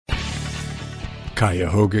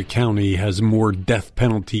Cuyahoga County has more death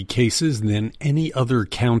penalty cases than any other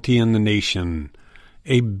county in the nation.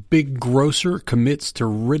 A big grocer commits to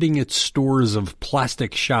ridding its stores of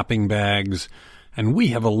plastic shopping bags, and we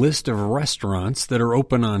have a list of restaurants that are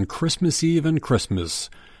open on Christmas Eve and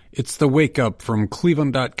Christmas. It's the Wake Up from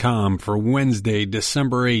Cleveland.com for Wednesday,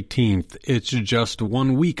 December 18th. It's just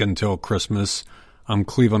 1 week until Christmas. I'm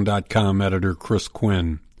Cleveland.com editor Chris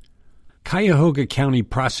Quinn. Cuyahoga County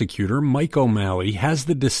prosecutor Mike O'Malley has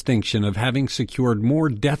the distinction of having secured more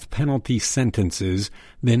death penalty sentences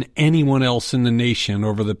than anyone else in the nation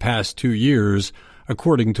over the past 2 years,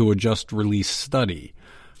 according to a just-released study.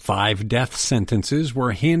 5 death sentences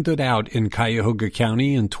were handed out in Cuyahoga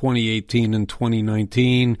County in 2018 and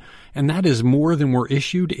 2019, and that is more than were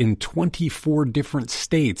issued in 24 different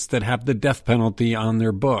states that have the death penalty on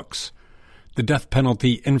their books. The Death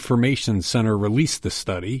Penalty Information Center released the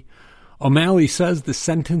study. O'Malley says the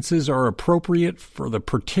sentences are appropriate for the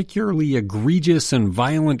particularly egregious and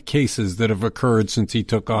violent cases that have occurred since he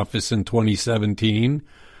took office in 2017.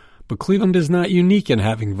 But Cleveland is not unique in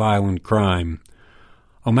having violent crime.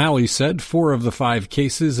 O'Malley said 4 of the 5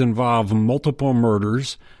 cases involve multiple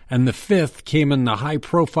murders, and the 5th came in the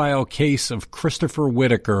high-profile case of Christopher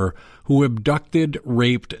Whitaker, who abducted,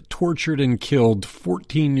 raped, tortured, and killed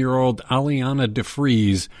 14-year-old Aliana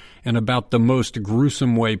DeFries in about the most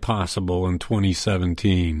gruesome way possible in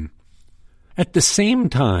 2017. At the same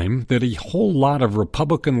time that a whole lot of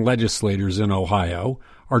Republican legislators in Ohio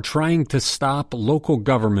are trying to stop local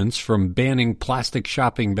governments from banning plastic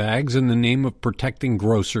shopping bags in the name of protecting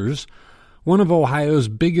grocers, one of Ohio's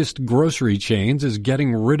biggest grocery chains is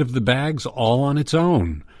getting rid of the bags all on its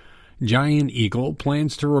own. Giant Eagle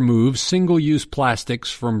plans to remove single-use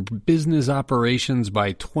plastics from business operations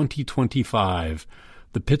by 2025.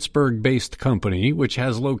 The Pittsburgh-based company, which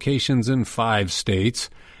has locations in 5 states,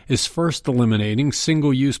 is first eliminating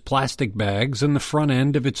single-use plastic bags in the front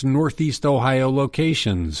end of its Northeast Ohio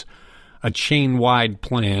locations. A chain-wide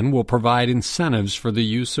plan will provide incentives for the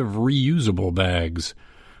use of reusable bags.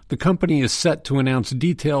 The company is set to announce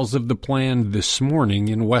details of the plan this morning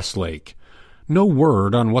in Westlake. No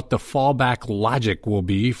word on what the fallback logic will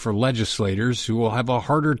be for legislators who will have a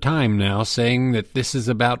harder time now saying that this is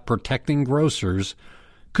about protecting grocers.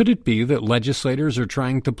 Could it be that legislators are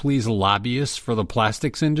trying to please lobbyists for the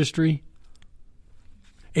plastics industry?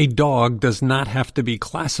 A dog does not have to be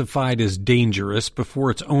classified as dangerous before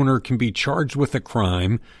its owner can be charged with a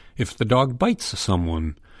crime if the dog bites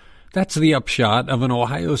someone. That's the upshot of an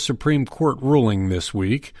Ohio Supreme Court ruling this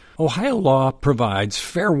week. Ohio law provides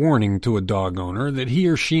fair warning to a dog owner that he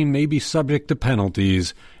or she may be subject to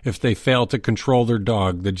penalties if they fail to control their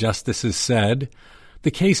dog, the justices said.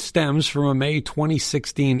 The case stems from a May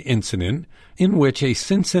 2016 incident in which a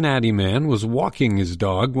Cincinnati man was walking his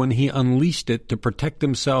dog when he unleashed it to protect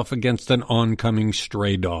himself against an oncoming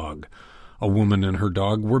stray dog. A woman and her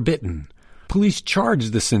dog were bitten. Police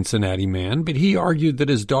charged the Cincinnati man, but he argued that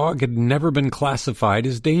his dog had never been classified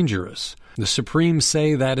as dangerous. The Supremes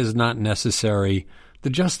say that is not necessary. The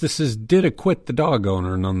justices did acquit the dog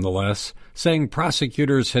owner nonetheless, saying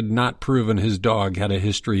prosecutors had not proven his dog had a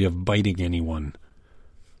history of biting anyone.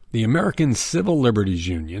 The American Civil Liberties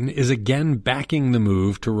Union is again backing the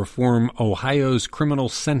move to reform Ohio's criminal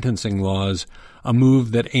sentencing laws, a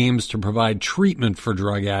move that aims to provide treatment for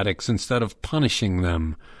drug addicts instead of punishing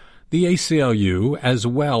them. The ACLU, as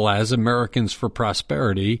well as Americans for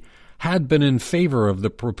Prosperity, had been in favor of the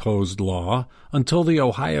proposed law until the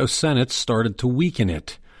Ohio Senate started to weaken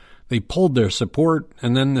it. They pulled their support,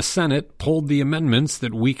 and then the Senate pulled the amendments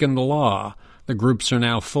that weakened the law. The groups are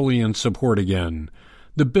now fully in support again.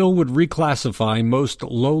 The bill would reclassify most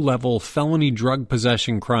low-level felony drug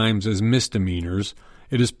possession crimes as misdemeanors.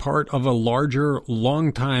 It is part of a larger,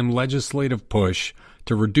 long-time legislative push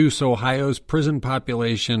to reduce Ohio's prison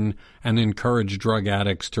population and encourage drug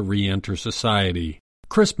addicts to re-enter society.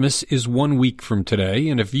 Christmas is 1 week from today,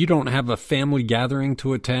 and if you don't have a family gathering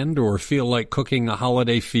to attend or feel like cooking a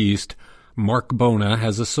holiday feast, Mark Bona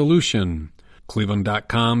has a solution.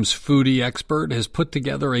 Cleveland.com's foodie expert has put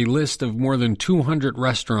together a list of more than 200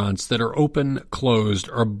 restaurants that are open, closed,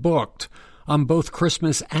 or booked on both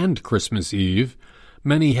Christmas and Christmas Eve.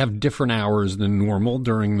 Many have different hours than normal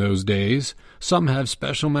during those days. Some have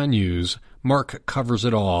special menus. Mark covers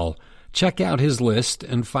it all. Check out his list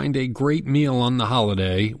and find a great meal on the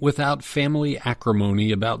holiday without family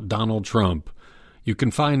acrimony about Donald Trump. You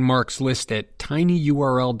can find Mark's list at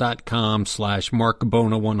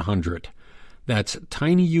tinyurl.com/markbona100. That's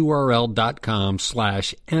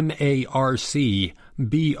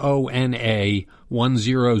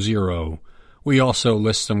tinyurl.com/MARCBONA100. We also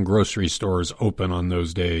list some grocery stores open on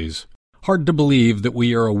those days. Hard to believe that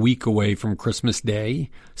we are a week away from Christmas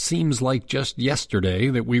Day. Seems like just yesterday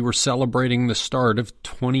that we were celebrating the start of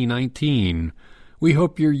 2019. We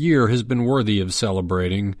hope your year has been worthy of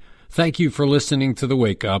celebrating. Thank you for listening to The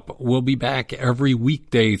Wake Up. We'll be back every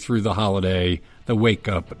weekday through the holiday. The Wake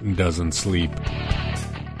Up doesn't sleep.